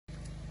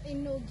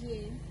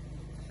Enogie,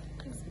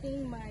 it's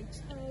been my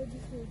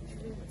childhood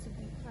dream to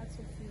be part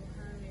of your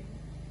harem.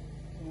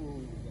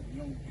 Oh,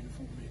 young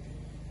beautiful lady.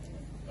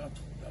 That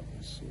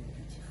was so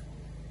beautiful.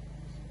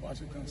 But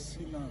as you can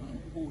see now,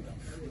 I'm old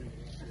and frail.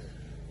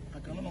 I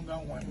can no longer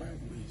wind my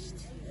waist.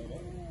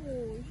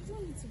 Oh, you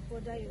don't need to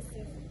bother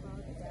yourself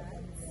about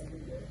that.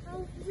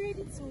 I'm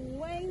ready to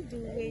wind the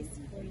waist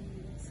for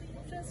you. So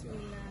just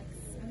relax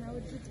and I'll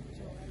do the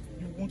job.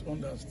 You won't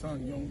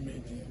understand, young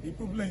lady. The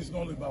problem is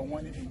not about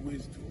winding the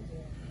waist.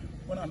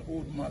 When an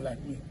old man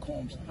like me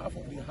comes, half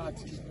of the heart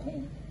is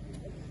gone.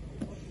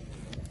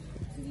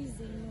 Please,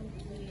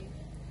 Enogie,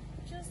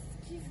 just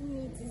give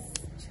me this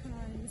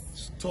chance.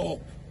 Stop.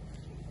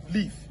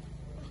 Leave.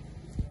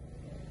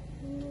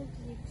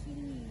 Enogie,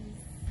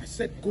 please. I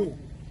said go.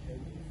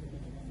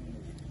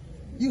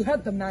 You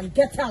heard the man.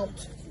 Get out.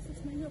 This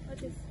is my help,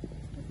 Adif.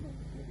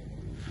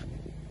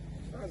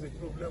 That's the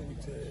problem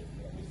with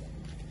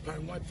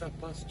Paimata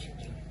past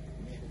children.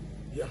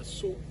 They are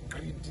so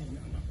greedy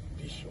and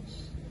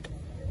ambitious.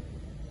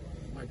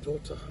 My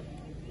daughter.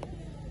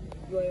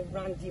 You're a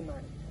randy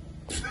man.